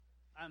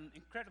I'm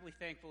incredibly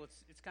thankful.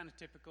 It's kind of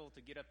typical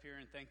to get up here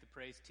and thank the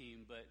praise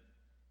team, but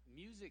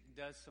music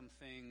does some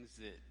things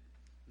that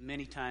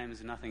many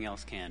times nothing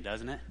else can,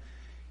 doesn't it?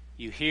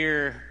 You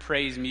hear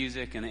praise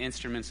music and the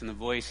instruments and the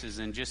voices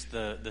and just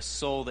the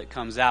soul that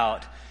comes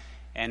out.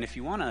 And if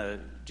you want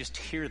to just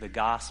hear the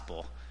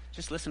gospel,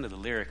 just listen to the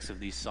lyrics of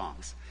these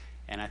songs.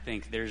 And I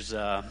think there's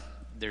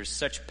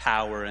such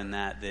power in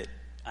that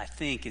I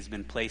think has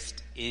been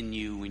placed in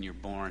you when you're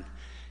born.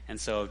 And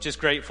so just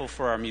grateful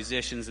for our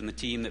musicians and the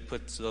team that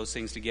puts those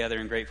things together,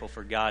 and grateful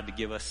for God to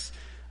give us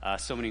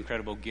so many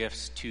incredible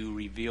gifts to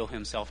reveal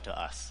himself to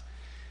us.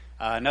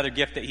 Another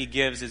gift that he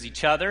gives is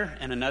each other,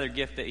 and another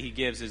gift that he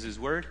gives is his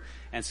word.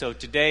 And so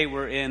today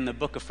we're in the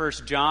book of 1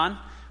 John.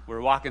 We're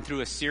walking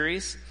through a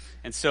series.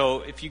 And so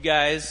if you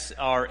guys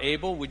are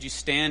able, would you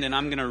stand, and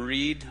I'm going to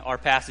read our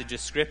passage of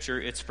Scripture.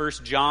 It's 1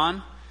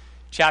 John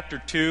chapter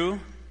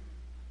 2,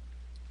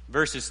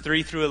 verses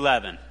 3 through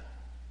 11.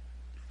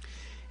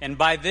 And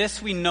by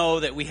this we know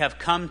that we have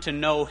come to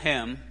know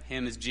him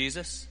is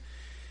Jesus,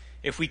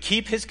 if we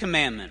keep his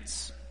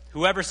commandments.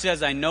 Whoever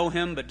says, I know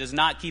him, but does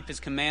not keep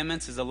his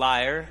commandments is a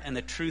liar, and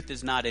the truth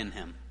is not in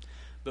him.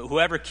 But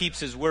whoever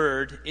keeps his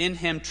word, in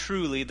him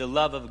truly the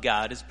love of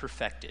God is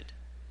perfected.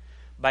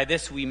 By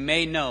this we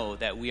may know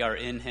that we are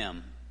in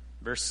him.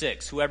 Verse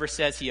 6, whoever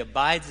says he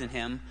abides in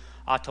him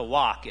ought to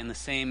walk in the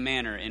same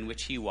manner in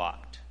which he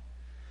walked.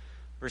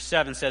 Verse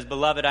 7 says,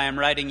 Beloved, I am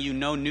writing you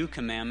no new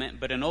commandment,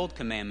 but an old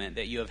commandment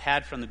that you have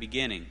had from the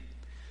beginning.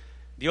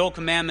 The old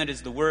commandment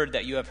is the word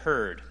that you have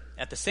heard.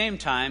 At the same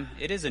time,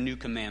 it is a new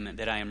commandment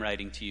that I am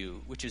writing to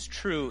you, which is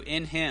true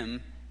in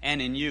him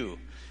and in you,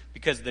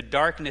 because the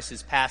darkness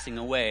is passing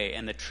away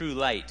and the true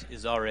light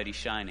is already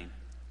shining.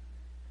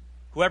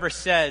 Whoever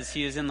says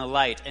he is in the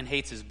light and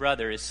hates his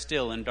brother is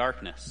still in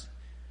darkness.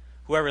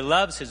 Whoever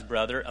loves his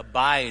brother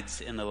abides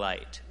in the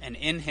light, and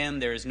in him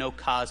there is no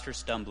cause for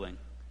stumbling.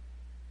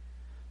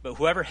 But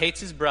whoever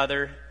hates his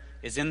brother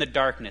is in the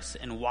darkness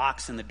and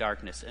walks in the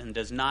darkness and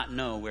does not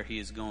know where he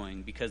is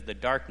going, because the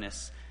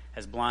darkness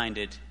has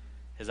blinded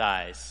his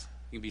eyes.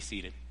 You can be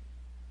seated.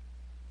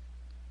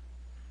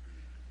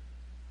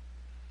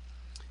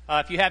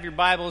 If you have your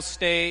Bibles,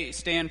 stay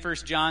in 1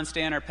 John,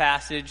 stay in our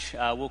passage.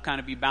 We'll kind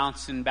of be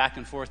bouncing back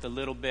and forth a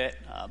little bit,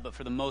 but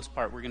for the most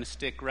part, we're going to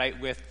stick right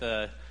with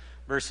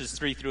verses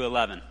 3 through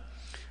 11.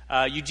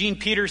 Eugene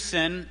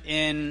Peterson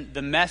in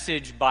the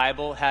Message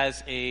Bible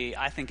has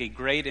I think a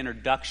great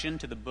introduction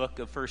to the book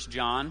of 1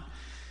 John.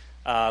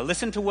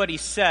 Listen to what he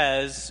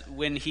says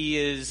when he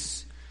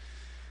is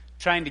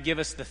trying to give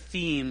us the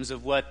themes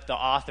of what the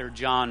author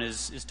John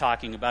is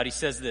talking about. He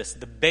says this: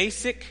 the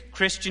basic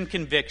Christian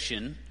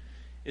conviction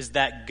is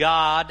that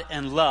God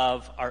and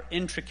love are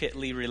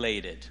intricately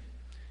related.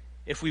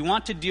 If we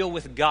want to deal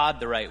with God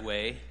the right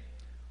way,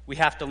 we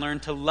have to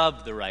learn to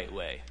love the right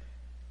way.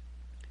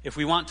 If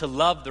we want to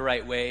love the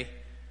right way,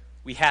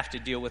 we have to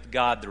deal with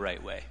God the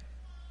right way.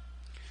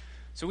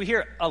 So we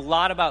hear a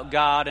lot about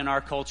God in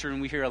our culture,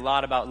 and we hear a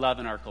lot about love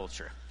in our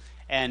culture.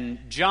 And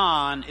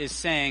John is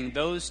saying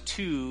those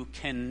two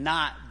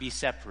cannot be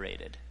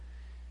separated.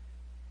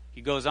 He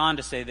goes on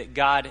to say that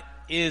God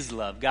is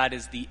love. God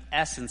is the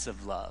essence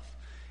of love.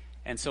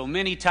 And so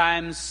many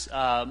times,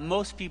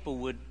 most people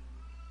would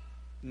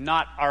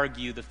not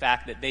argue the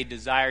fact that they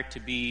desire to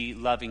be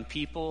loving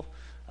people.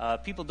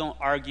 People don't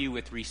argue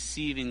with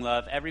receiving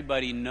love.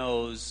 Everybody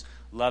knows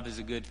love is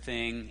a good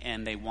thing,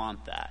 and they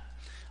want that.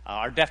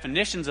 Our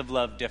definitions of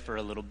love differ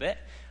a little bit,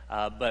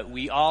 but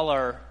we all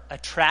are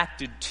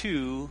attracted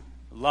to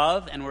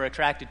love, and we're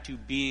attracted to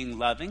being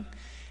loving.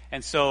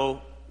 And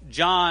so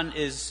John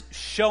is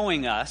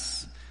showing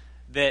us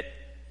that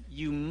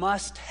you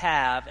must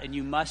have and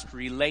you must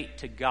relate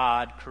to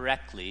God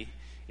correctly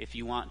if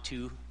you want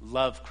to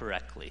love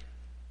correctly.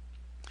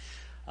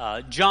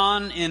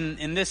 John,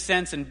 in this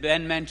sense, and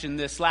Ben mentioned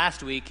this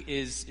last week,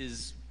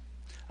 is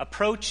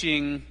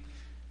approaching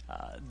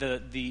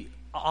the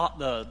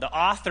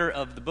author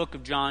of the book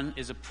of John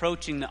is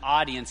approaching the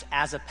audience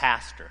as a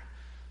pastor.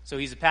 So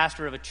he's a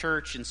pastor of a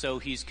church, and so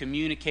he's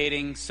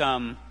communicating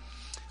some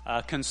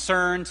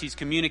concerns. He's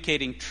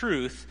communicating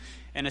truth,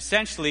 and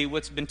essentially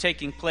what's been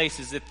taking place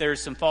is that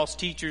there's some false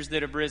teachers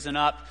that have risen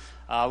up.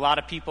 A lot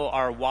of people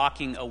are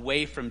walking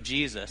away from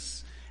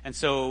Jesus, and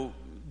so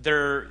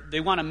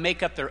they want to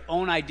make up their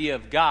own idea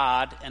of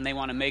God, and they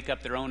want to make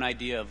up their own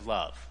idea of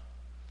love.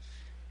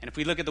 And if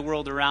we look at the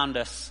world around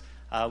us,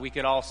 we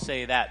could all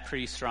say that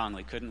pretty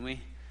strongly, couldn't we?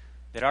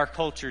 That our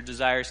culture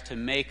desires to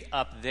make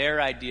up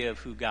their idea of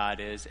who God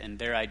is and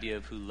their idea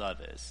of who love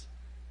is.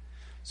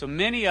 So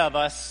many of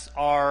us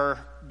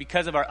are,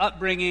 because of our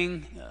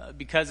upbringing,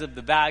 because of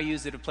the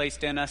values that are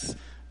placed in us,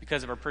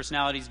 because of our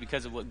personalities,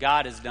 because of what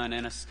God has done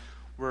in us,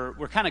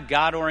 we're kind of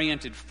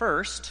God-oriented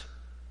first.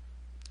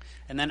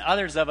 And then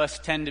others of us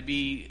tend to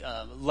be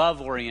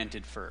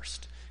love-oriented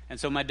first. And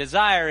so my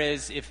desire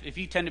is, if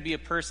you tend to be a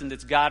person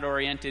that's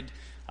God-oriented,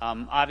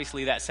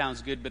 obviously that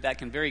sounds good, but that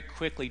can very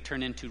quickly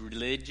turn into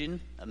religion,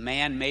 a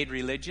man-made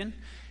religion.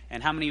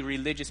 And how many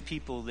religious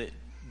people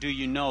do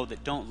you know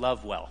that don't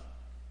love well?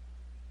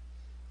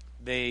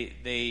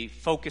 They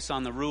focus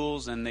on the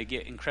rules, and they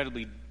get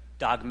incredibly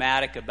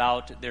dogmatic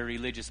about their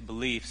religious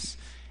beliefs,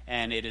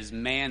 and it is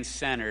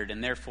man-centered,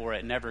 and therefore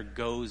it never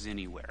goes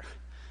anywhere.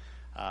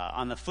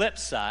 On the flip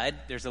side,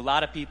 there's a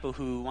lot of people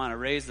who want to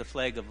raise the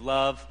flag of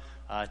love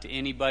to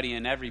anybody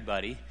and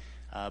everybody,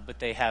 but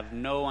they have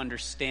no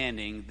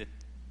understanding that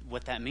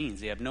what that means.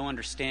 They have no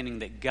understanding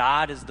that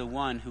God is the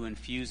one who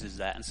infuses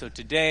that. And so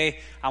today,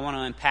 I want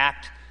to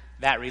unpack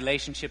that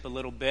relationship a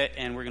little bit,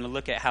 and we're going to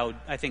look at how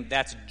I think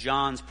that's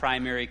John's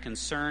primary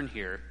concern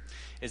here,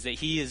 is that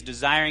he is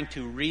desiring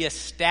to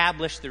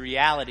reestablish the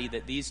reality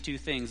that these two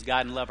things,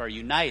 God and love, are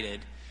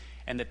united,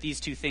 and that these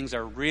two things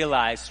are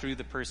realized through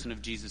the person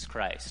of Jesus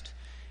Christ.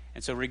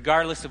 And so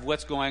regardless of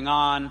what's going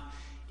on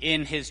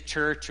in his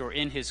church or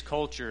in his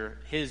culture,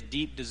 his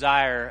deep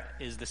desire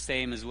is the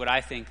same as what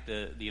I think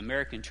the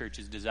American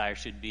church's desire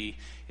should be,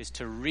 is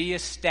to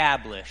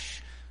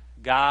reestablish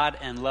God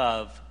and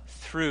love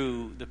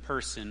through the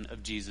person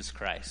of Jesus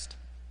Christ.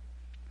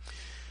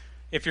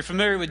 If you're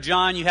familiar with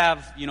John, you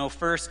have,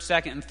 1st,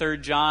 2nd, and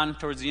 3rd John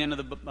towards the end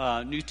of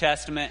the New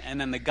Testament, and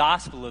then the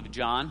Gospel of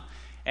John.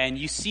 And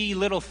you see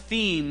little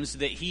themes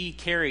that he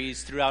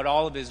carries throughout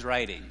all of his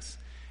writings.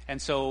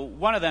 And so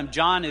one of them,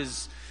 John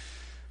is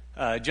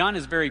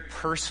very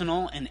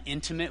personal and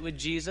intimate with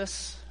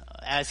Jesus.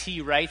 As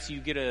he writes, you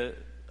get a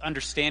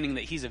understanding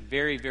that he's a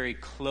very, very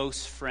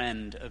close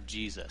friend of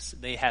Jesus.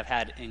 They have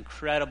had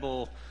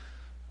incredible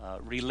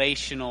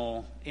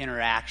relational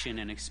interaction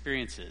and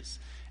experiences.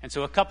 And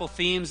so a couple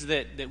themes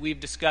that we've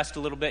discussed a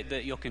little bit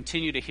that you'll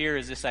continue to hear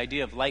is this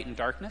idea of light and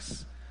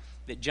darkness,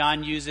 that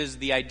John uses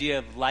the idea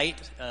of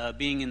light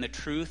being in the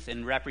truth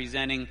and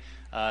representing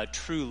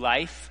true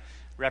life,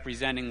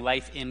 representing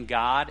life in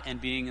God,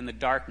 and being in the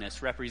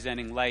darkness,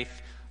 representing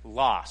life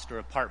lost or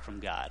apart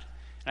from God.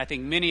 And I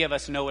think many of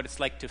us know what it's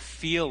like to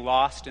feel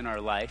lost in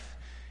our life.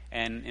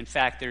 And in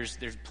fact, there's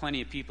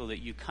plenty of people that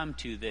you come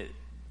to that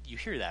you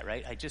hear that,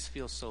 right? I just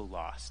feel so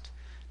lost.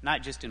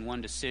 Not just in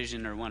one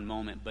decision or one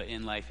moment, but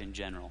in life in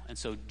general. And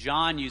so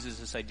John uses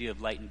this idea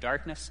of light and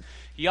darkness.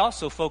 He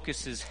also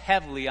focuses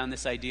heavily on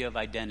this idea of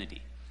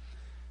identity.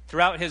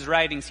 Throughout his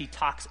writings, he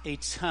talks a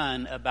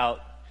ton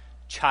about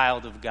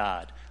child of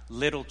God,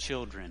 little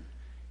children,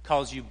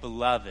 calls you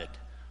beloved.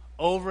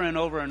 Over and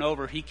over and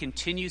over, he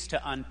continues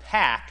to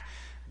unpack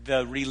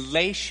the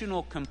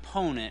relational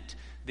component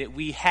that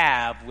we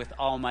have with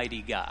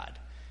Almighty God.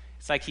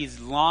 It's like he's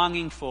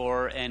longing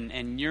for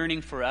and yearning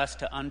for us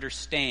to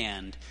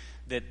understand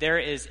that there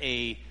is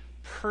a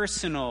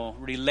personal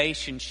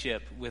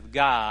relationship with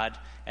God,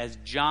 as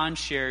John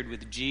shared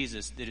with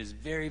Jesus, that is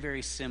very,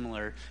 very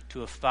similar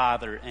to a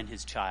father and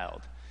his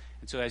child.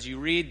 And so as you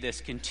read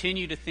this,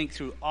 continue to think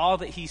through all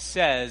that he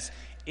says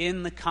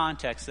in the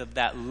context of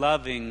that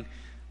loving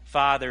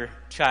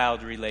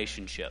father-child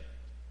relationship.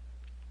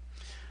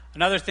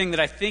 Another thing that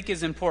I think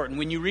is important,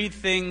 when you read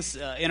things,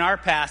 in our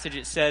passage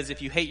it says,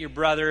 if you hate your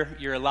brother,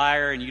 you're a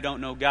liar and you don't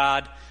know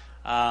God.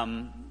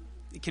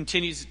 It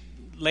continues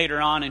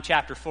later on in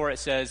chapter 4, it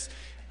says,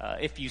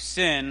 if you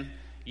sin,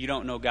 you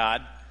don't know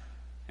God.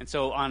 And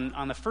so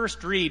on the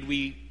first read,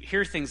 we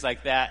hear things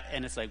like that,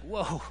 and it's like,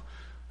 whoa,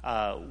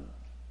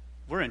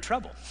 we're in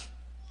trouble.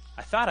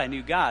 I thought I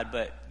knew God,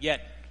 but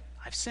yet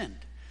I've sinned.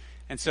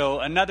 And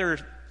so another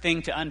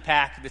thing to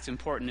unpack that's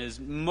important is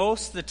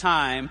most of the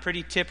time,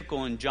 pretty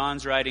typical in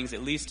John's writings,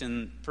 at least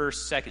in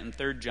 1st, 2nd, and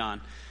 3rd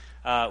John,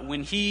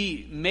 when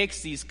he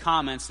makes these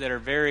comments that are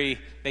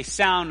they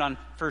sound on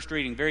first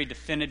reading very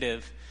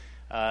definitive,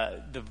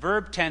 the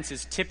verb tense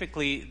is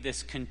typically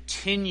this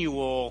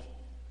continual,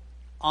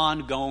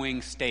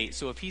 ongoing state.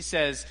 So if he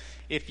says,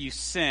 if you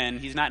sin,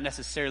 he's not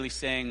necessarily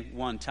saying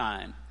one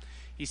time.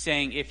 He's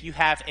saying if you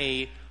have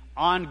a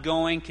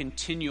ongoing,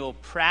 continual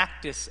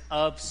practice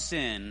of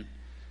sin,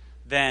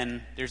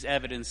 then there's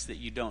evidence that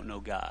you don't know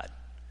God.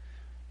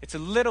 It's a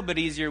little bit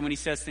easier when he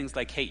says things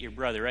like hate your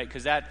brother, right?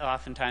 Because that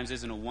oftentimes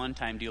isn't a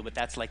one-time deal, but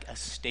that's like a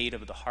state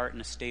of the heart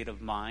and a state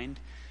of mind.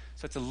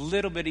 So it's a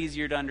little bit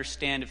easier to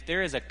understand if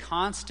there is a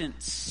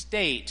constant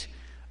state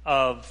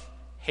of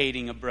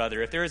hating a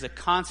brother, if there is a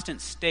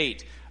constant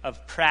state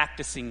of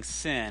practicing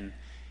sin,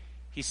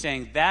 he's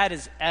saying that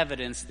is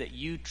evidence that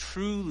you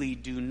truly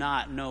do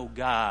not know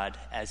God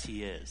as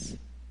he is.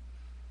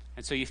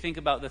 And so you think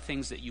about the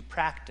things that you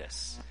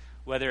practice,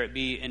 whether it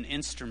be an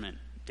instrument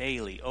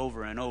daily,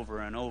 over and over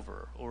and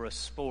over, or a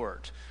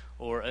sport,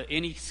 or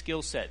any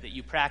skill set that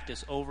you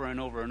practice over and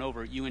over and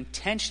over, you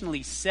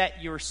intentionally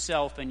set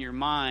yourself and your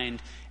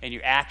mind and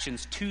your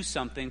actions to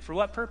something for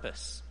what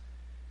purpose?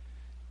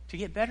 To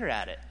get better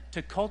at it,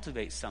 to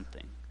cultivate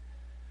something.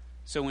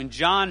 So when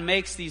John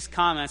makes these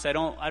comments, I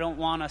don't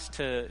want us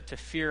to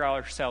fear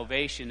our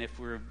salvation if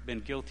we've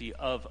been guilty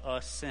of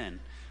a sin.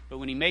 But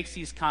when he makes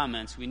these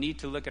comments, we need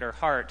to look at our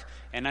heart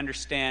and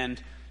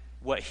understand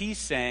what he's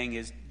saying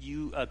is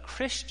you, a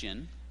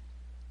Christian,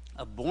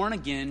 a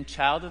born-again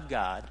child of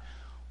God,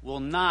 will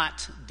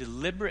not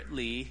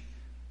deliberately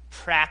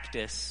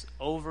practice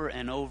over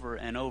and over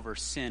and over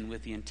sin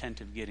with the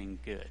intent of getting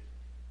good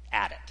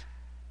at it.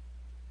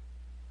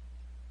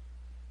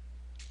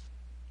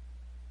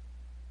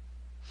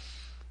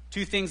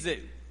 Two things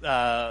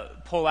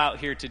that pull out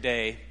here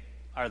today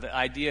are the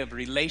idea of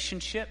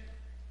relationship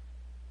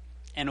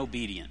and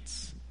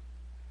obedience.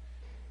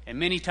 And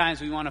many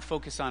times we want to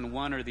focus on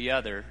one or the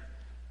other,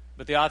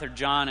 but the author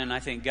John, and I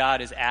think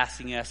God, is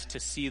asking us to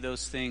see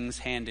those things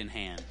hand in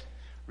hand.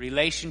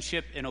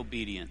 Relationship and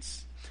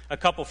obedience. A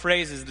couple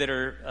phrases that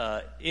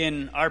are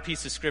in our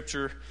piece of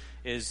scripture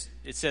is,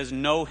 it says,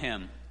 know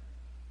him.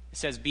 It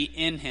says, be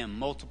in him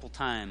multiple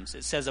times.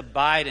 It says,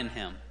 abide in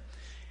him.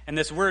 And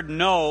this word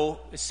know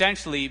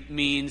essentially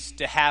means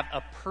to have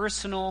a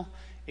personal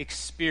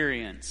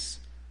experience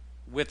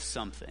with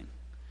something.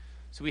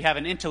 So we have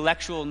an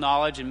intellectual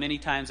knowledge, and many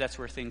times that's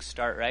where things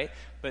start, right?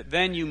 But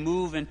then you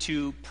move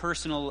into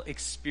personal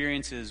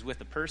experiences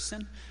with a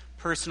person,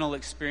 personal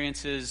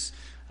experiences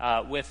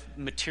with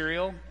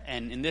material,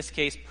 and in this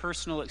case,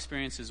 personal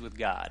experiences with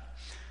God.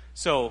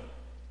 So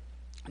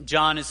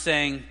John is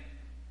saying,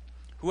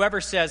 whoever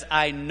says,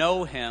 I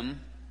know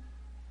him,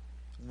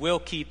 will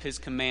keep his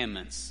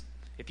commandments.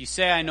 If you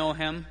say, I know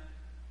him,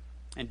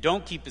 and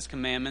don't keep his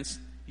commandments,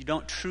 you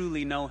don't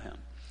truly know him.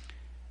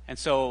 And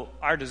so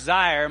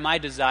my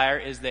desire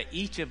is that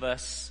each of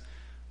us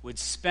would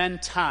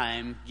spend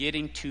time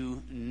getting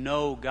to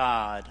know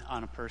God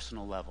on a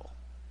personal level.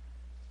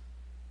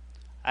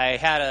 I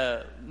had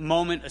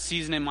a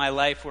season in my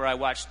life where I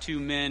watched two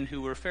men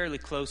who were fairly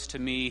close to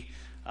me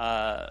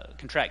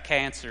contract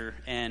cancer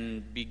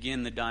and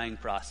begin the dying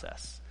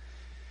process.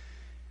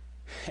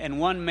 And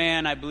one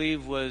man, I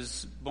believe,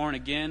 was born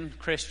again,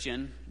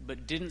 Christian,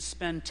 but didn't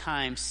spend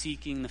time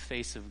seeking the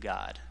face of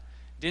God.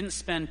 Didn't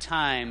spend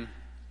time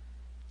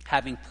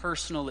having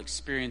personal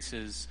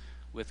experiences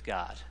with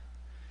God.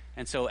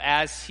 And so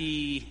as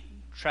he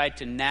tried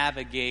to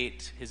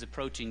navigate his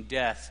approaching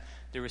death,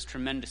 there was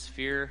tremendous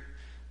fear,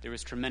 there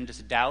was tremendous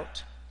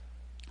doubt.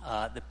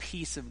 The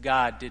peace of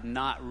God did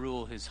not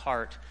rule his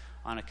heart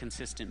on a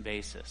consistent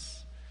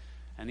basis.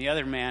 And the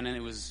other man, and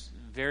it was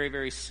very,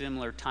 very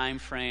similar time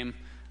frame,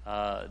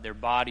 their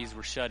bodies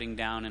were shutting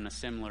down in a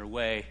similar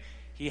way.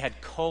 He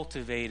had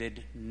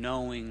cultivated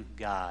knowing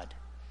God.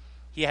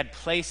 He had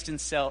placed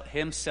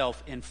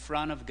himself in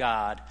front of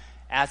God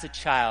as a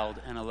child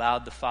and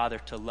allowed the Father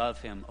to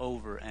love him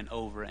over and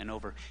over and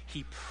over.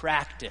 He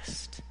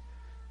practiced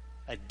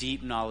a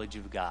deep knowledge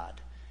of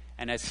God.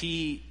 And as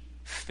he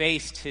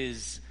faced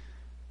his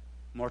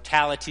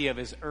mortality of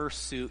his earth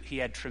suit, he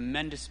had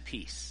tremendous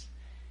peace.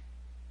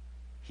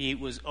 He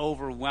was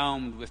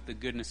overwhelmed with the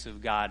goodness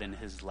of God in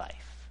his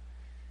life.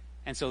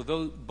 And so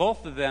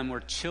both of them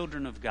were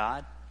children of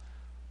God.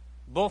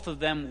 Both of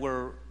them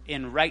were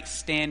in right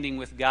standing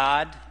with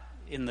God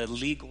in the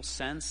legal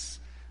sense.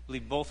 I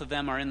believe both of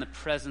them are in the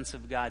presence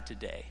of God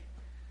today.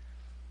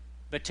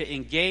 But to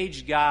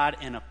engage God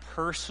in a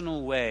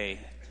personal way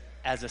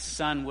as a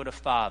son would a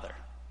father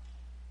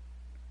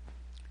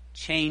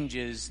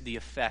changes the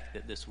effect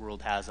that this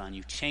world has on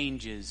you,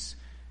 changes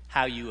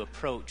how you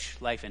approach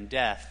life and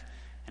death.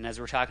 And as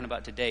we're talking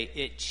about today,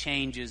 it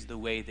changes the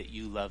way that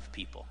you love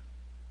people.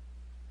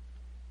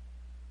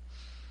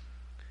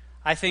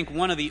 I think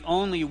one of the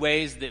only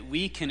ways that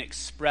we can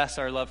express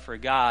our love for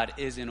God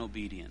is in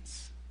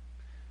obedience.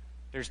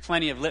 There's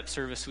plenty of lip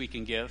service we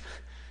can give,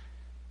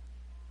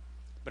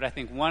 but I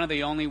think one of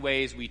the only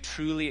ways we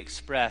truly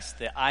express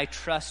that I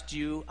trust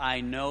you,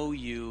 I know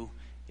you,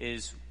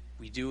 is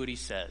we do what he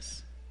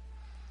says.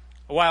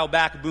 A while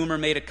back, Boomer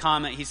made a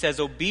comment. He says,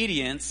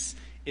 obedience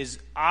is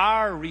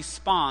our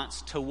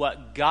response to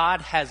what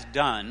God has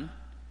done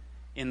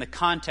in the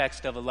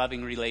context of a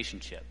loving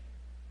relationship.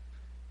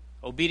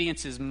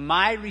 Obedience is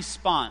my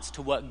response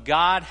to what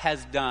God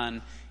has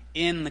done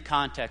in the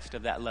context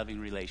of that loving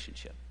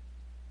relationship.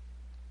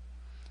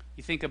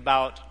 You think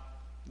about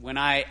when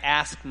I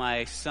ask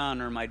my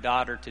son or my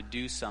daughter to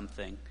do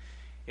something,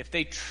 if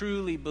they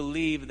truly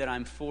believe that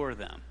I'm for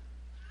them,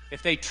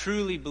 if they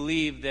truly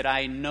believe that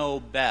I know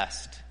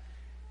best,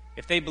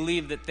 if they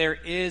believe that there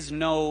is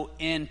no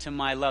end to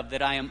my love,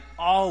 that I am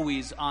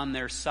always on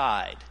their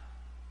side,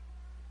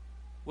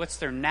 what's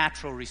their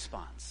natural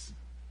response?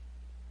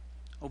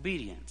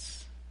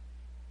 Obedience.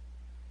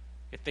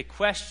 If they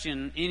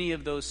question any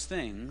of those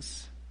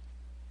things,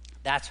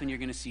 that's when you're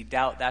going to see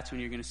doubt. That's when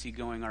you're going to see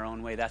going our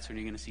own way. That's when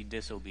you're going to see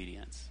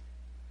disobedience.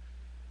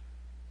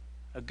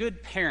 A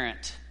good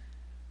parent,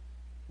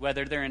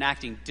 whether they're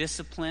enacting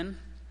discipline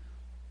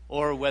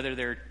or whether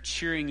they're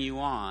cheering you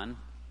on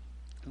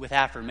with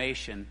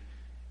affirmation,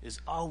 is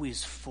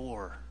always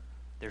for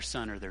their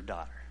son or their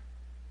daughter.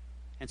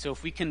 And so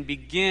if we can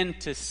begin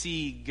to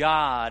see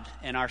God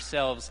and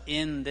ourselves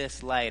in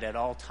this light at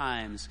all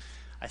times,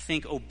 I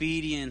think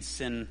obedience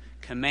and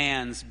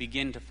commands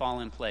begin to fall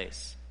in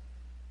place.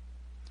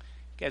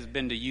 You guys have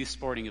been to youth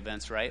sporting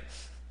events, right?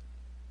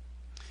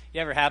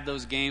 You ever have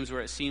those games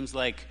where it seems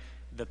like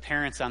the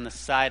parents on the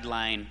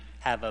sideline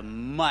have a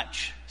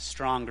much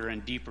stronger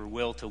and deeper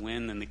will to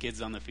win than the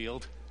kids on the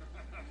field?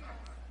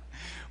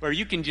 Where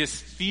you can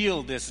just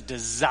feel this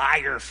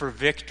desire for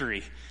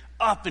victory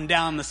up and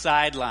down the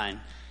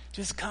sideline.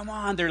 Just come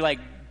on. They're like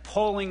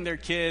pulling their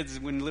kids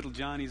when little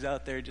Johnny's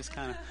out there just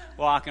kind of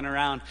walking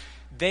around.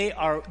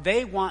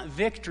 They want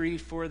victory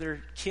for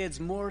their kids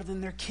more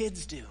than their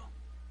kids do.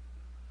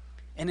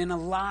 And in a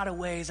lot of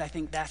ways, I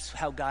think that's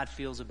how God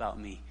feels about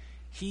me.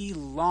 He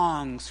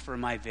longs for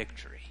my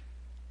victory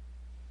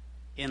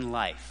in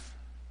life.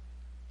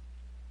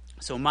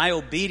 So my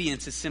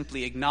obedience is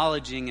simply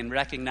acknowledging and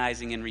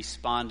recognizing and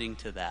responding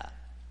to that.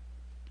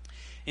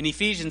 In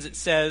Ephesians it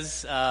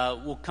says,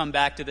 we'll come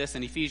back to this,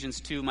 in Ephesians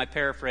 2, my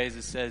paraphrase,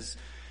 it says,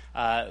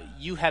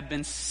 you have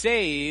been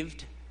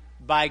saved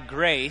by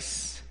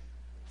grace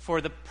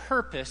for the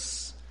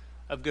purpose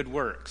of good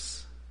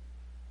works.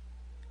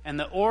 And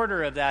the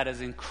order of that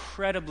is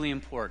incredibly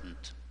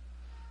important.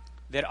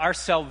 That our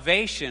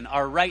salvation,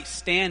 our right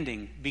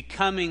standing,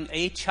 becoming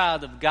a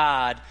child of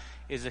God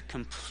is a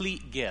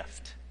complete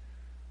gift.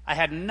 I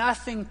had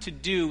nothing to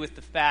do with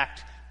the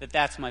fact that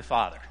that's my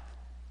father.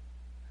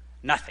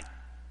 Nothing.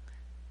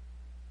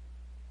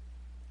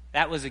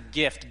 That was a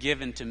gift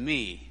given to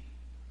me.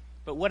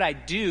 But what I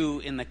do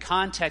in the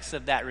context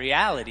of that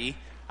reality,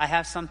 I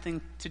have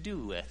something to do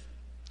with.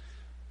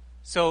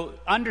 So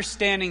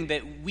understanding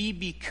that we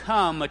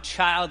become a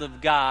child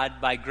of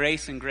God by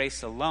grace and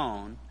grace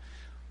alone,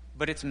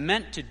 but it's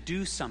meant to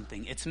do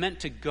something. It's meant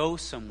to go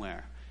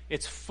somewhere.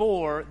 It's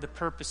for the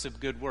purpose of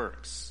good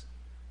works.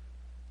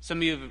 Some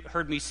of you have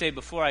heard me say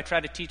before, I try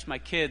to teach my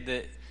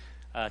kids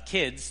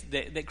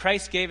that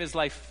Christ gave his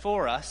life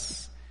for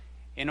us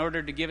in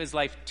order to give his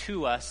life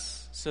to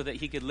us so that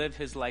he could live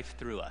his life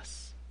through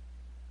us.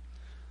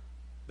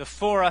 The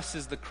for us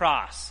is the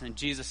cross and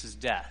Jesus'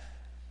 death.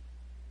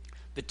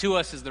 The to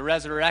us is the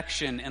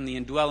resurrection and the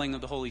indwelling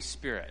of the Holy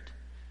Spirit.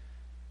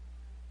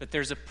 But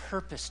there's a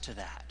purpose to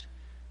that.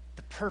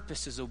 The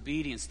purpose is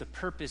obedience. The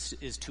purpose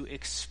is to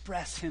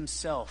express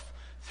himself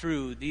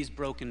through these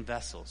broken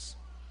vessels.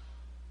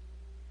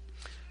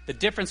 The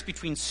difference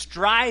between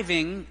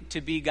striving to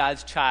be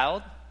God's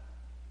child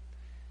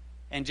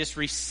and just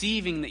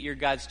receiving that you're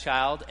God's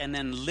child and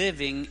then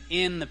living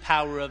in the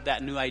power of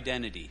that new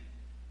identity.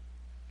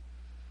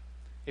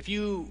 If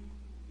you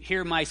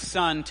hear my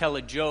son tell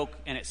a joke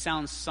and it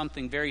sounds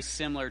something very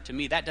similar to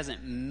me, that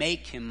doesn't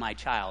make him my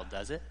child,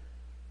 does it?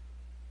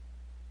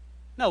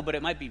 No, but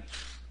it might be,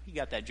 he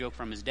got that joke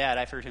from his dad.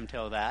 I've heard him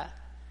tell that.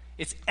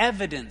 It's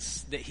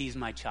evidence that he's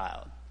my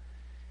child.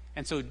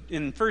 And so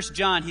in 1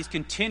 John, he's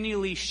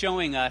continually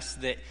showing us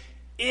that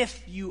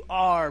if you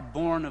are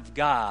born of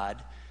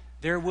God,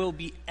 there will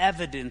be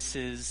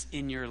evidences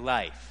in your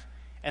life.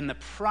 And the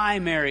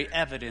primary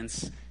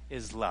evidence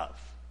is love.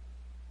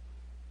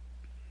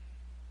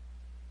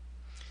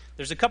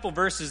 There's a couple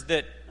verses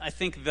that I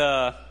think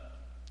the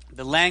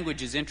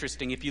language is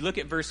interesting. If you look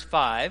at verse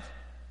 5,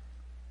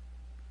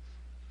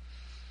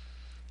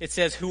 it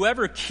says,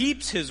 whoever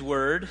keeps his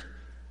word,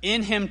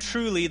 in him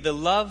truly the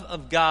love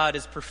of God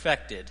is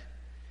perfected.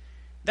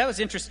 That was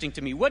interesting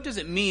to me. What does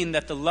it mean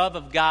that the love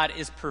of God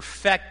is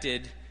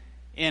perfected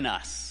in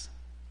us?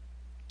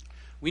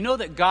 We know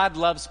that God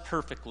loves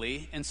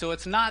perfectly, and so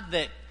it's not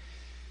that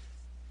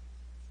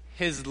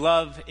his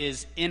love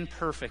is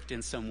imperfect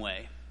in some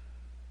way.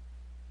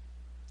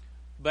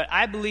 But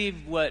I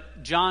believe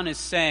what John is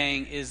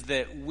saying is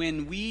that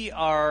when we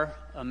are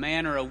a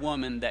man or a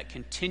woman that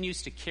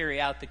continues to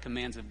carry out the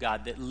commands of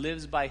God, that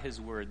lives by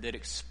his word, that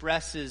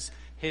expresses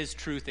his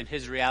truth and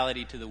his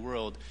reality to the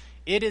world,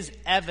 it is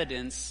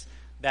evidence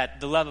that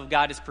the love of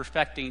God is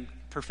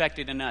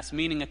perfected in us,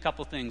 meaning a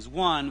couple things.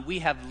 One, we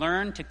have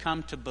learned to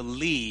come to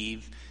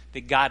believe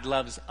that God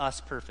loves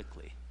us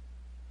perfectly.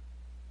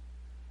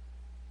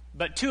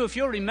 But two, if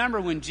you'll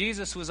remember when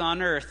Jesus was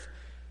on earth,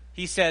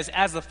 he says,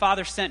 as the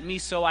Father sent me,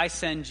 so I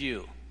send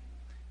you.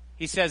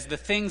 He says, the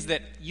things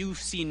that you've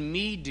seen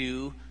me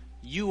do,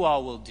 you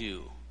all will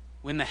do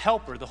when the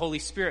Helper, the Holy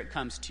Spirit,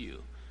 comes to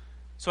you.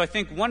 So I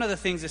think one of the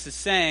things this is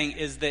saying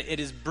is that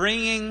it is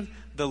bringing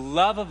the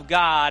love of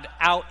God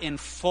out in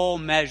full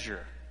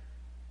measure.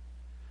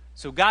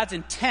 So God's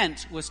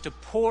intent was to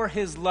pour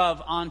his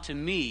love onto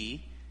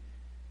me.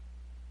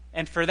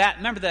 And for that,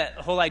 remember that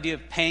whole idea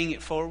of paying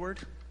it forward?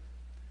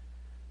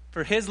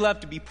 For his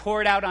love to be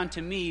poured out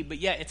onto me, but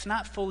yet it's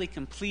not fully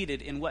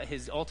completed in what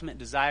his ultimate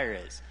desire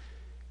is.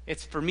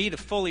 It's for me to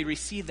fully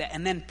receive that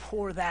and then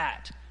pour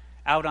that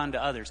out onto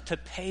others, to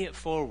pay it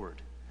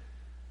forward.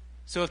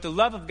 So if the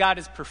love of God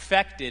is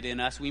perfected in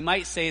us, we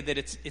might say that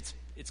it's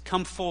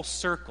come full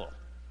circle.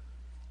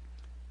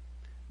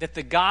 That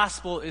the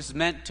gospel is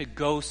meant to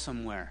go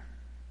somewhere.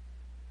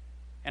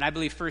 And I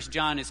believe 1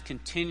 John is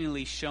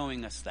continually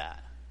showing us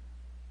that.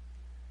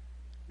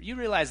 You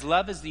realize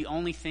love is the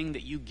only thing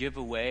that you give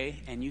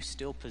away and you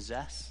still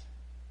possess?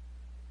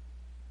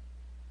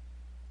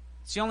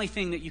 It's the only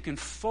thing that you can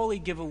fully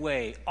give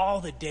away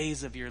all the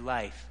days of your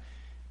life.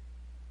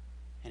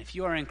 And if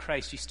you are in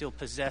Christ, you still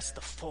possess the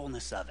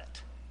fullness of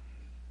it.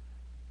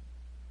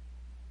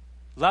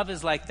 Love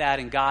is like that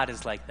and God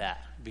is like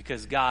that,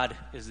 because God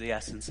is the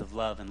essence of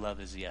love and love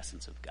is the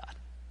essence of God.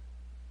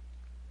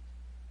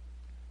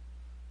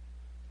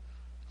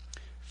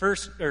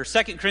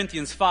 2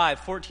 Corinthians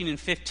 5:14 and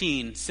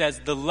 15 says,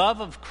 the love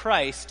of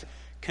Christ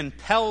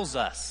compels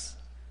us.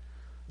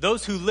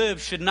 Those who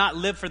live should not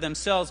live for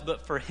themselves,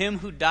 but for him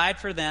who died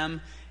for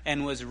them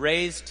and was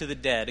raised to the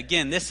dead.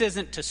 Again, this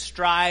isn't to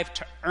strive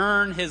to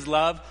earn his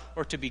love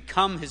or to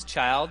become his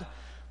child,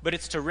 but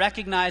it's to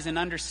recognize and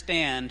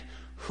understand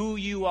who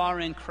you are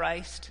in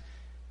Christ,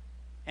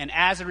 and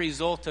as a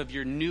result of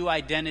your new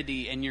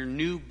identity and your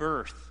new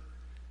birth,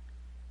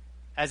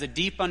 as a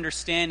deep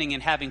understanding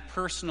and having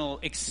personal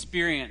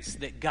experience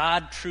that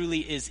God truly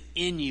is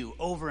in you,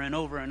 over and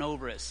over and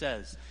over it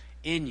says,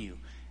 in you.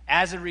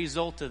 As a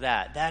result of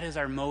that, that is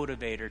our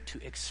motivator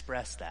to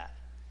express that.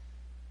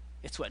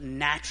 It's what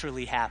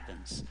naturally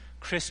happens.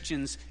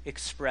 Christians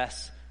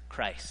express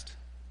Christ.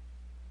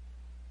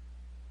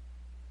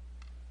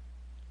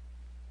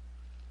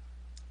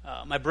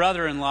 My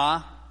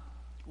brother-in-law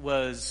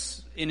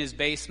was in his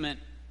basement.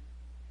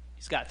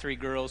 He's got 3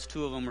 girls.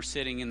 2 of them were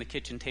sitting in the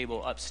kitchen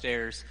table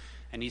upstairs.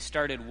 And he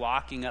started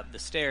walking up the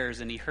stairs,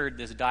 and he heard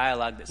this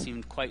dialogue that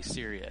seemed quite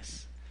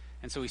serious.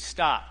 And so he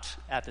stopped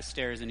at the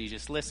stairs, and he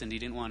just listened. He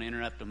didn't want to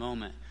interrupt a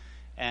moment.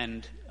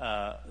 And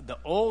the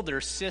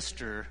older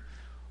sister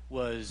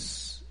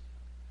was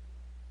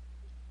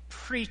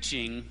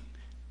preaching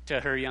to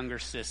her younger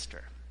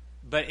sister,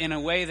 but in a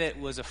way that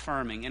was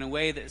affirming, in a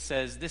way that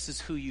says, this is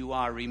who you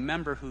are.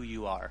 Remember who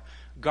you are.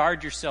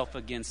 Guard yourself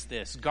against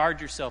this.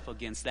 Guard yourself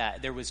against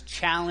that. There was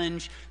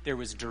challenge. There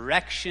was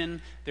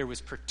direction. There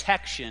was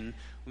protection.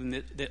 When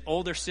the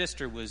older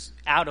sister was,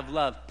 out of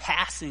love,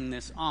 passing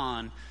this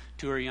on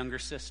to her younger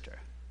sister.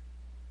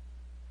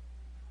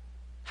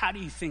 How do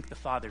you think the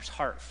father's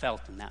heart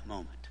felt in that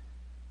moment?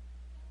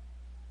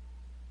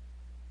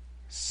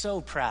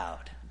 So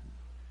proud.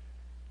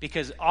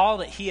 Because all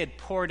that he had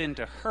poured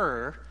into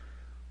her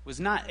was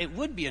not, it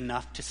would be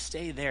enough to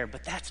stay there,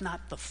 but that's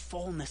not the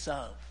fullness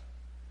of.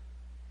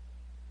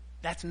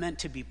 That's meant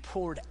to be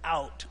poured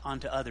out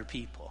onto other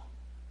people.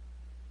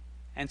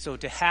 And so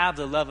to have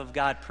the love of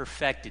God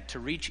perfected, to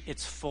reach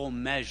its full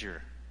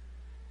measure,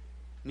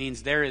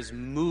 means there is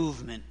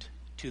movement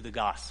to the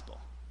gospel.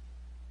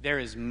 There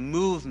is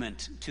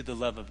movement to the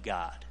love of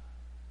God.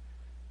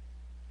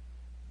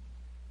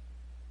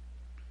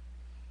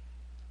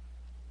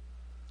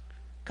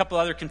 A couple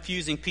other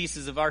confusing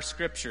pieces of our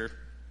scripture.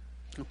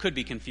 It could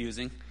be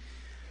confusing.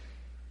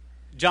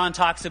 John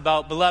talks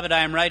about, beloved, I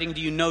am writing to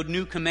you no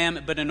new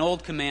commandment, but an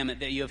old commandment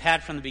that you have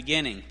had from the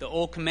beginning. The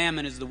old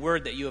commandment is the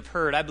word that you have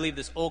heard. I believe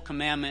this old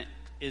commandment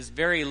is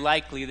very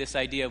likely this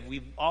idea of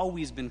we've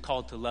always been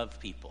called to love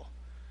people.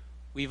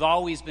 We've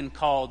always been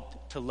called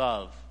to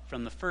love.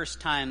 From the first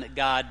time that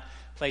God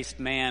placed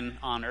man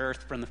on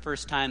earth, from the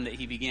first time that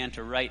he began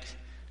to write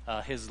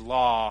his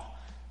law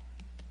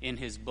in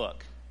his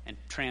book and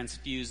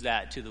transfuse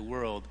that to the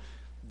world,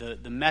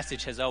 the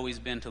message has always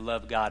been to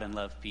love God and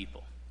love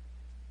people.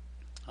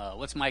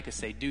 What's Micah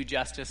say? Do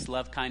justice,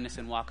 love kindness,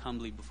 and walk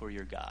humbly before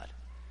your God.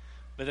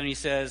 But then he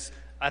says,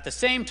 at the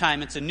same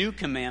time, it's a new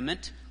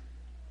commandment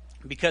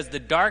because the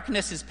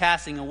darkness is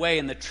passing away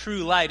and the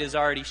true light is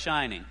already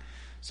shining.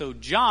 So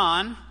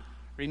John,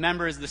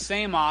 remember, is the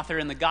same author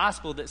in the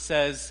gospel that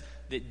says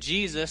that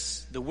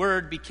Jesus, the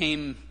Word,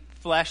 became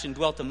flesh and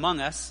dwelt among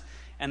us,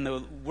 and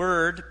the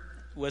Word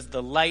was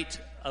the light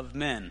of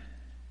men.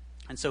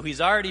 And so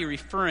he's already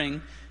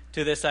referring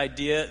to this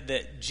idea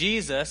that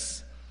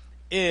Jesus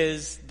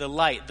is the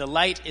light. The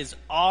light is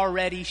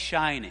already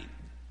shining.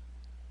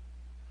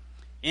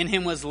 In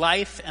him was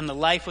life, and the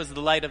life was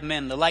the light of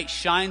men. The light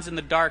shines in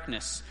the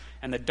darkness,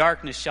 and the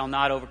darkness shall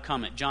not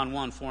overcome it. John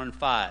 1, 4 and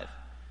 5.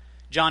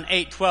 John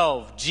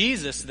 8:12,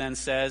 Jesus then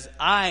says,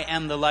 I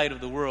am the light of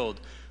the world.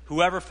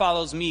 Whoever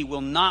follows me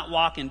will not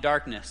walk in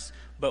darkness,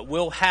 but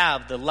will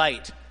have the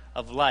light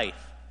of life.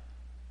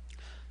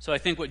 So I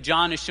think what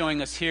John is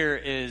showing us here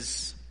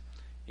is,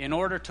 in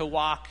order to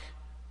walk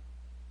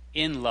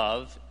in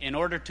love, in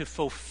order to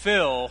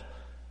fulfill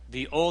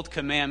the old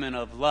commandment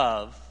of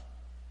love,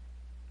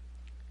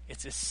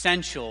 it's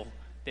essential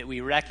that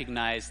we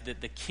recognize that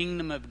the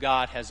kingdom of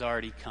God has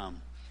already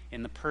come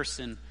in the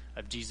person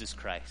of Jesus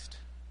Christ.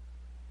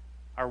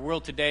 Our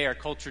world today, our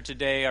culture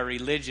today, our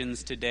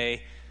religions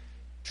today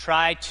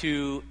try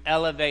to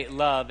elevate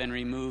love and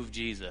remove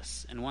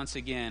Jesus. And once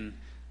again,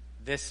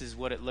 this is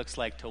what it looks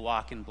like to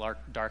walk in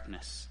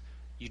darkness.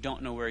 You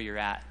don't know where you're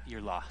at.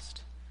 You're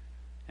lost.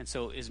 And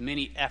so as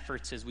many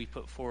efforts as we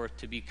put forth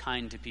to be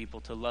kind to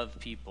people, to love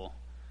people,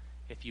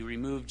 if you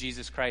remove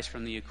Jesus Christ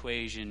from the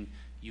equation,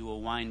 you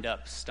will wind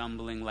up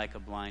stumbling like a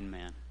blind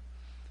man.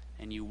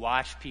 And you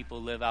watch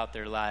people live out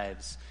their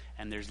lives,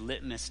 and there's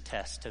litmus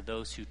tests to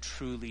those who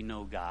truly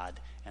know God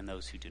and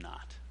those who do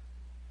not.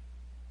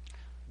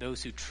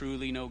 Those who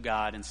truly know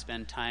God and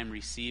spend time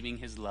receiving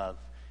his love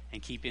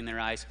and keeping their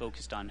eyes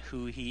focused on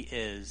who he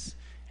is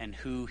and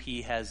who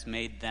he has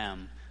made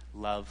them,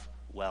 love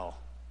well.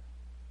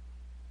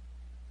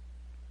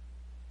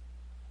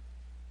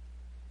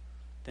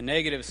 The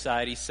negative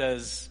side, he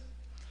says,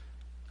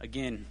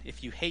 again,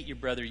 if you hate your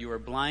brother, you are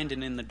blind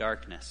and in the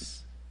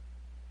darkness.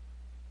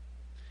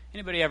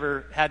 Anybody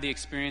ever had the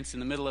experience in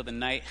the middle of the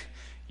night,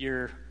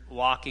 you're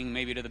walking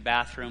maybe to the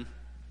bathroom,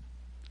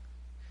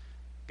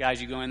 Guys,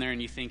 you go in there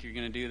and you think you're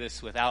going to do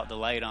this without the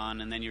light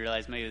on, and then you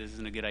realize maybe this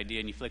isn't a good idea,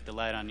 and you flick the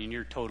light on, and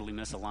you're totally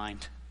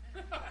misaligned.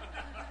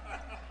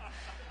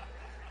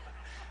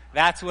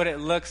 That's what it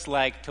looks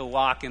like to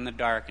walk in the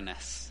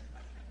darkness.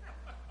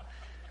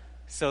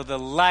 So the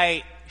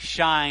light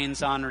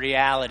shines on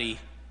reality.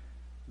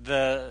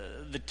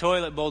 The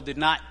toilet bowl did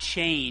not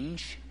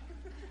change.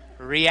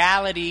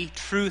 Reality,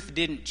 truth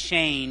didn't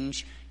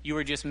change. You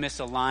were just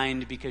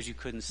misaligned because you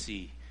couldn't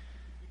see.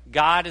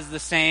 God is the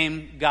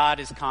same. God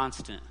is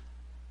constant.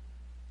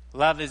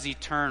 Love is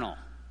eternal.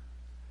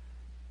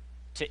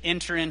 To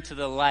enter into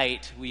the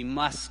light, we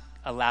must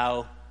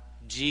allow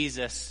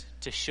Jesus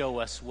to show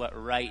us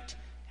what right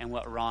and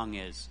what wrong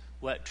is,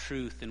 what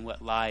truth and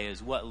what lie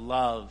is, what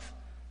love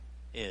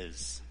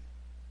is.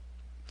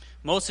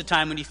 Most of the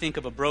time when you think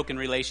of a broken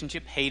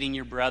relationship, hating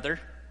your brother,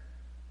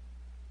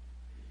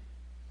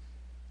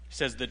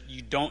 says that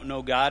you don't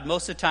know God,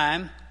 most of the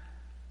time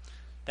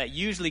that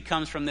usually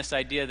comes from this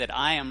idea that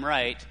I am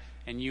right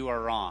and you are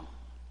wrong.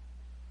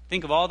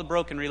 Think of all the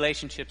broken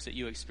relationships that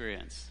you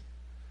experience.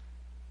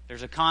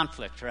 There's a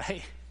conflict,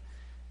 right?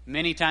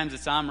 Many times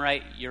it's I'm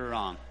right, you're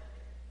wrong.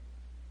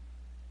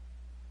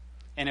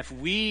 And if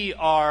we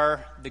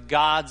are the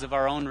gods of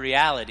our own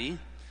reality,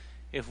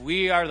 if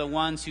we are the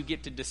ones who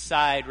get to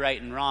decide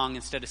right and wrong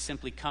instead of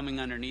simply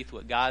coming underneath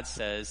what God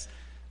says,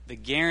 the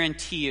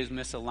guarantee is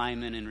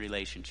misalignment in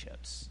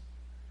relationships.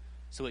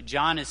 So what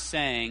John is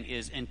saying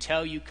is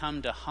until you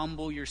come to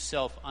humble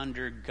yourself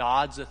under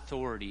God's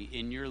authority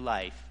in your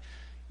life,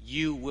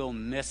 you will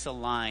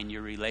misalign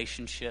your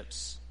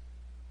relationships,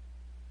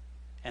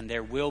 and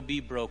there will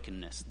be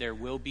brokenness, there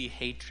will be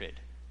hatred,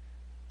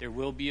 there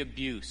will be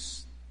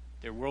abuse,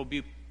 there will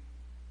be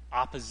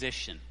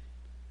opposition.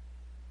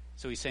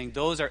 So he's saying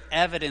those are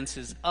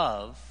evidences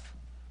of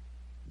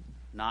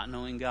not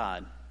knowing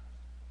God.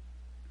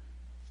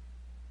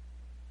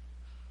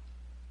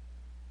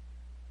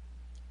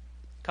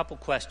 A couple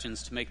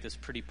questions to make this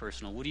pretty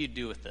personal. What do you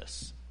do with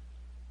this?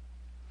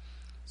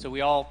 So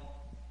we all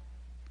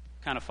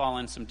kind of fall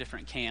in some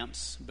different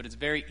camps, but it's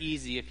very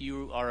easy if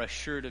you are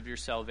assured of your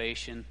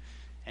salvation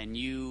and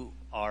you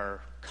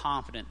are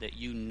confident that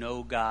you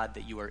know God,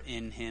 that you are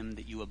in Him,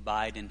 that you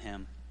abide in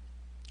Him.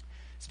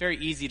 It's very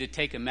easy to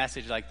take a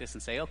message like this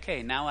and say,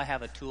 okay, now I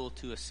have a tool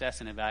to assess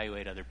and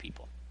evaluate other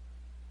people.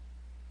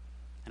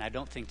 And I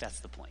don't think that's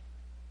the point.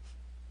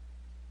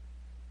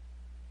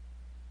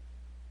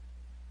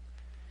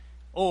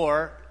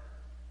 Or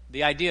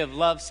the idea of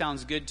love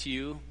sounds good to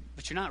you,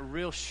 but you're not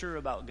real sure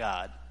about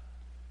God.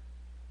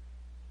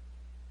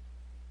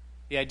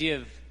 The idea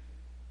of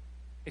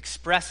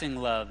expressing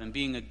love and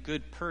being a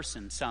good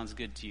person sounds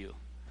good to you,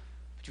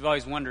 but you've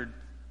always wondered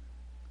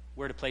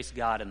where to place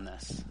God in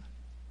this.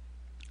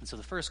 And so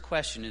the first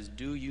question is,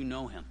 do you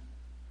know Him?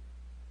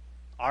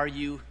 Are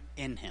you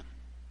in Him?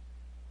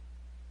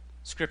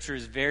 Scripture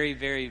is very,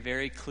 very,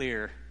 very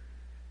clear.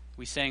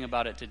 We sang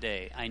about it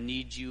today. I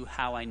need you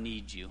how I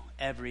need you.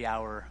 Every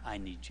hour I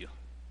need you.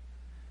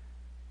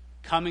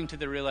 Coming to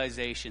the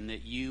realization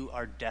that you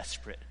are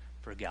desperate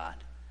for God.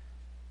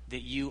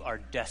 That you are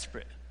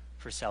desperate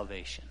for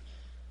salvation.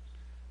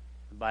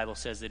 The Bible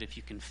says that if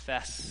you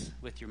confess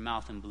with your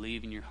mouth and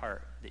believe in your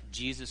heart that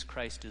Jesus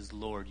Christ is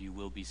Lord, you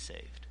will be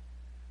saved.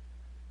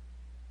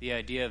 The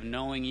idea of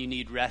knowing you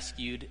need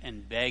rescued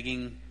and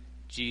begging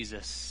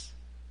Jesus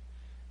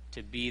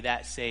to be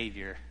that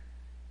Savior,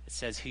 it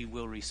says He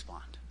will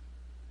respond.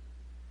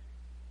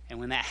 And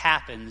when that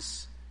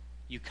happens,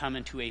 you come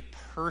into a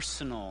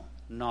personal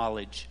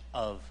knowledge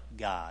of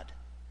God.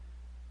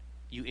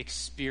 You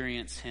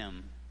experience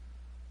Him,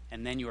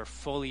 and then you are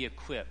fully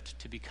equipped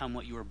to become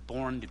what you were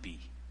born to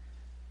be,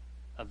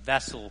 a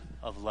vessel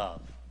of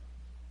love.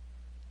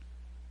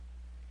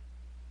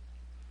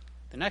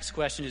 The next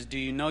question is, do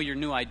you know your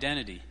new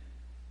identity?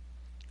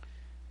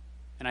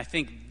 And I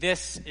think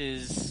this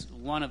is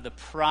one of the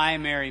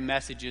primary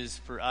messages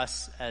for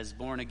us as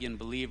born-again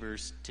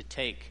believers to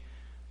take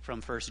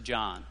from 1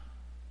 John.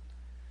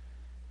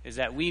 Is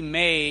that we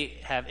may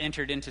have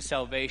entered into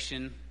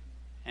salvation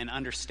and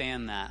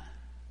understand that.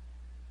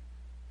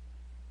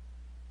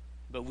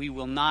 But we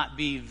will not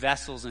be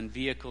vessels and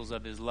vehicles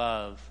of His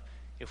love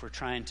if we're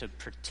trying to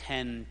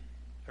pretend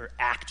or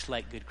act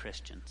like good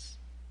Christians.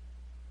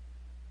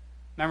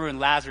 Remember when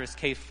Lazarus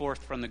came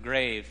forth from the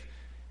grave,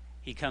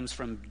 he comes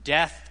from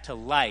death to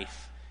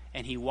life,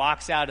 and he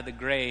walks out of the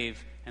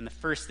grave, and the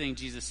first thing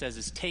Jesus says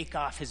is, take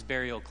off his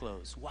burial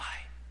clothes. Why?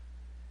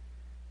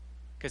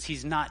 Because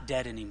he's not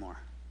dead anymore.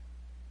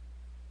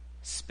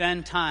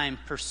 Spend time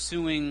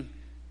pursuing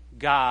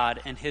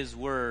God and His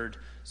Word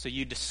so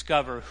you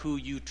discover who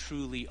you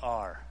truly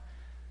are.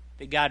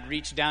 That God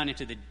reached down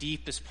into the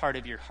deepest part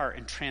of your heart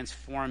and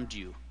transformed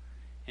you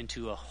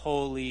into a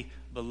holy,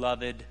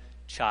 beloved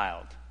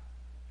child.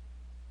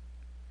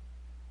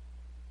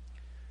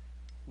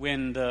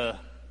 When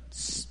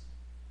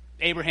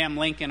Abraham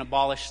Lincoln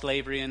abolished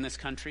slavery in this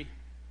country,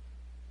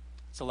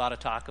 it's a lot of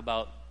talk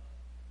about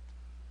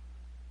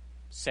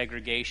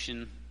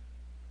segregation,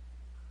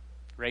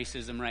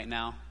 racism right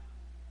now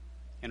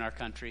in our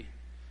country.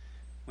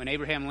 When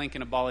Abraham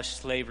Lincoln abolished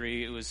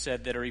slavery, it was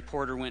said that a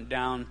reporter went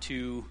down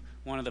to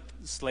one of the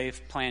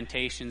slave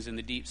plantations in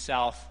the Deep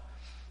South,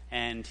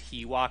 and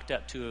he walked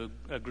up to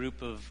a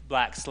group of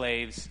black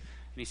slaves,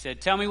 and he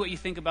said, "Tell me what you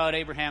think about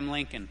Abraham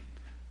Lincoln.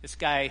 This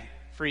guy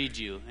freed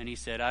you." And he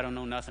said, "I don't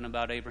know nothing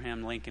about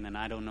Abraham Lincoln, and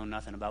I don't know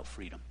nothing about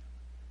freedom."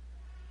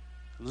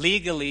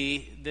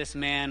 Legally, this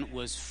man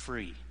was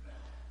free.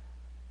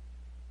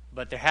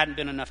 But there hadn't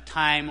been enough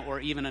time or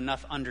even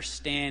enough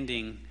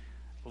understanding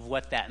of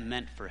what that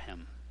meant for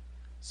him.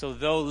 So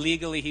though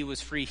legally he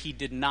was free, he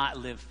did not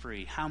live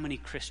free. How many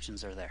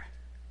Christians are there?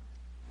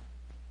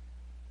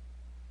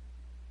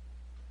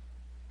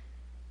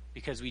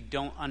 Because we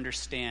don't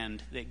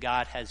understand that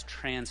God has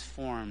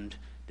transformed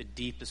the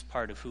deepest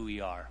part of who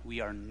we are.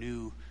 We are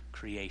new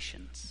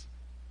creations.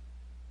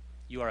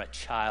 You are a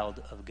child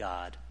of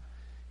God.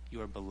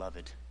 You are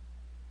beloved.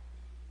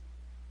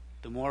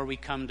 The more we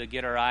come to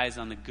get our eyes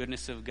on the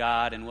goodness of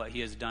God and what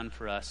he has done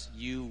for us,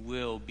 you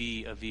will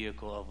be a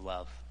vehicle of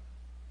love.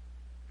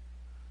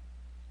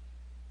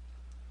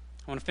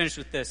 I want to finish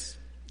with this.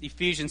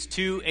 Ephesians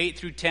 2, 8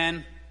 through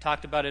 10.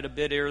 Talked about it a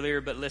bit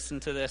earlier, but listen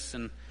to this,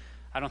 and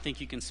I don't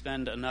think you can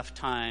spend enough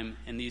time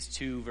in these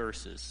two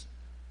verses.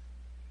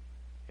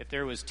 If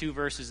there was two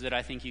verses that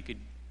I think you could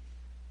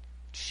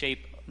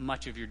shape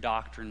much of your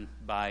doctrine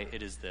by,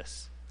 it is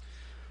this.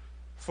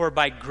 For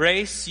by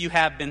grace you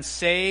have been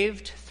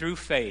saved through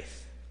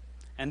faith,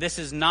 and this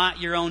is not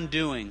your own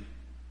doing.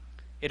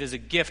 It is a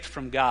gift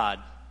from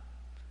God,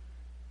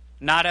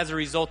 not as a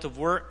result of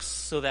works,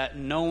 so that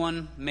no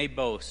one may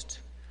boast.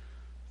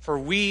 For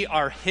we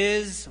are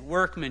his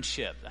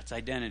workmanship, that's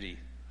identity,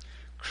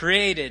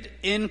 created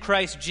in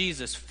Christ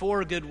Jesus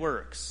for good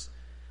works,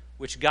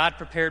 which God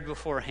prepared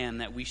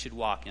beforehand that we should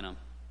walk in them.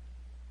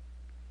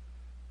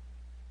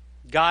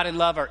 God and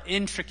love are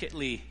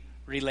intricately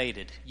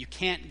related. You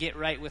can't get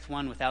right with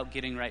one without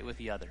getting right with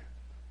the other.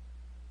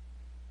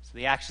 So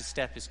the action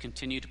step is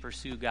continue to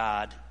pursue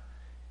God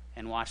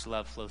and watch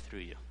love flow through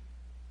you.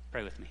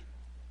 Pray with me.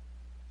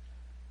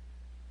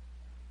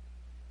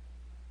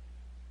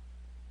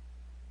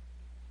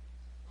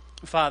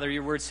 Father,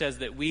 your word says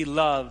that we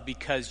love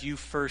because you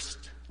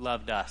first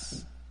loved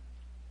us.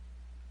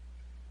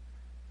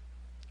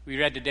 We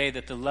read today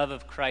that the love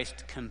of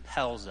Christ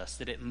compels us,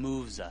 that it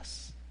moves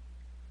us.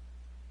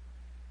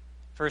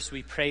 First,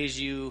 we praise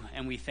you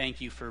and we thank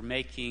you for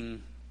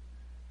making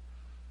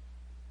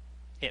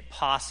it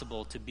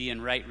possible to be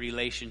in right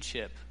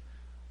relationship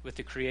with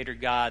the Creator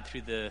God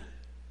through the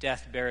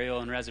death, burial,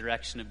 and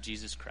resurrection of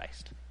Jesus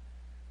Christ.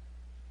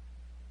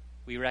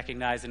 We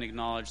recognize and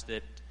acknowledge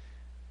that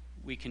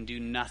we can do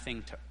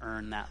nothing to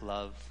earn that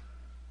love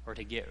or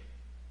to get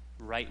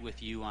right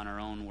with you on our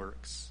own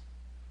works.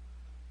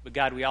 But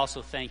God, we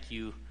also thank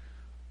you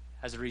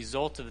as a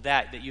result of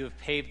that you have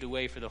paved the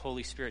way for the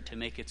Holy Spirit to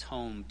make its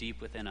home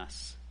deep within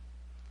us,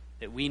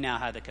 that we now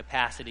have the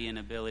capacity and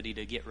ability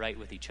to get right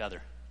with each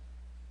other.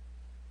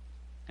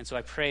 And so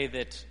I pray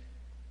that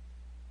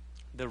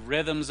the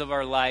rhythms of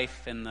our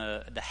life and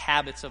the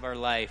habits of our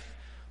life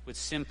would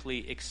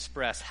simply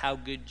express how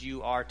good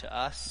you are to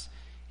us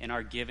and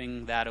are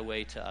giving that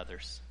away to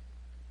others.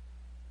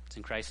 It's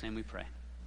in Christ's name we pray.